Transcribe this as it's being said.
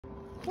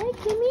Hi,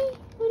 Kimmy.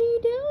 What are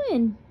you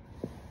doing?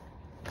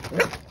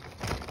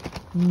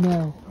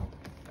 No.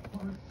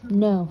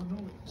 No.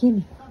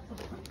 Kimmy.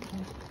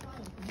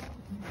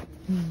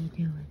 What are you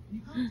doing?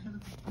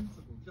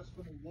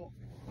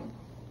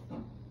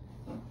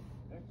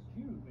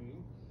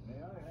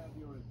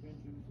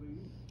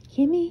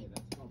 Kimmy.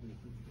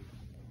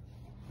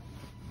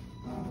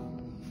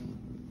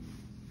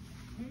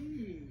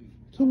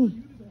 Kimmy.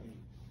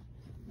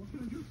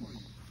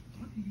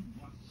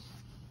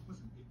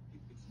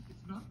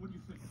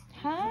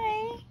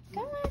 Hi.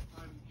 Come on.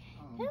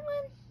 Come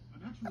on.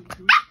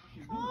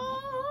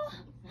 Oh,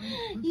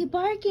 you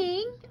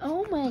barking?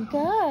 Oh my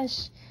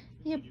gosh.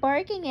 You're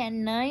barking at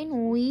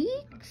 9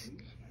 weeks?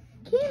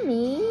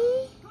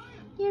 Kimmy,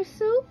 you're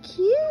so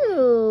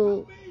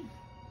cute.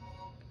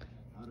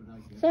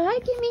 Say hi,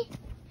 Kimmy.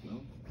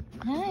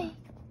 Hi.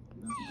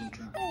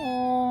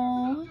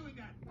 Oh,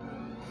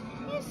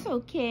 it's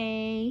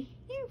okay.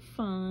 You're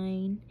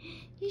fine.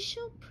 You're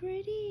so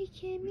pretty,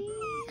 Kimmy.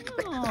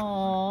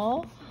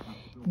 Oh,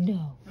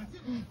 no,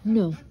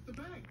 no,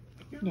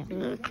 no,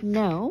 no,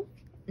 no,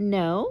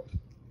 no,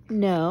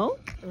 no,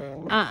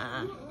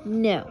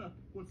 no,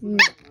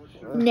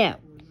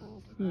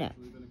 no.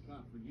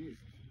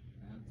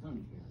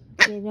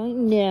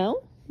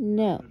 No,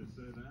 no.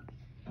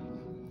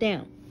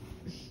 Down,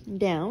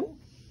 down.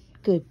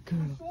 Good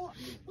girl.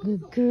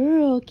 Good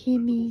girl,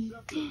 Kimmy.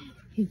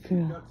 Good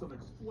girl.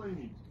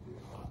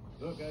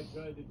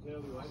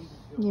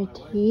 You're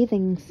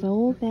teething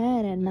so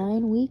bad at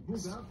 9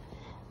 weeks.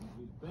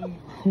 Oh,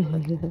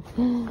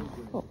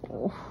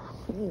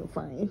 you're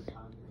fine.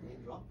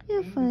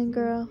 You're fine,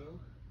 girl.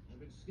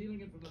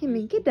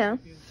 Kimmy, get down.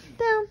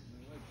 Down.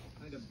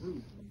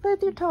 Play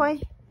with your toy.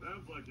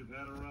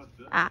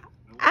 Ah!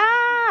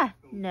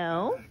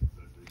 No.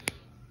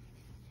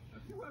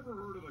 Have you ever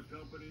heard of a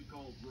company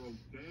called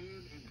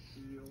Rodan and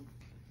Shield?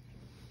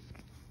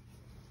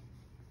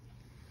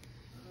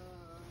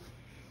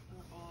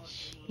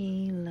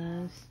 She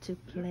loves to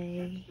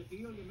play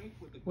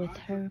with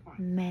her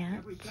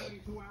mat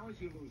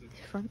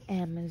from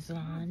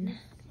Amazon.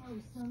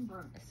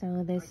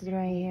 So this is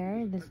right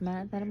here, this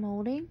mat that I'm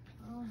holding,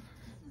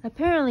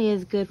 apparently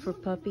is good for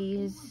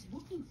puppies,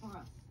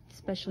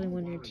 especially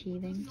when you're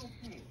teething.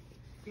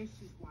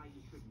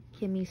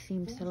 Kimmy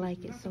seems to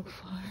like it so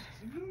far.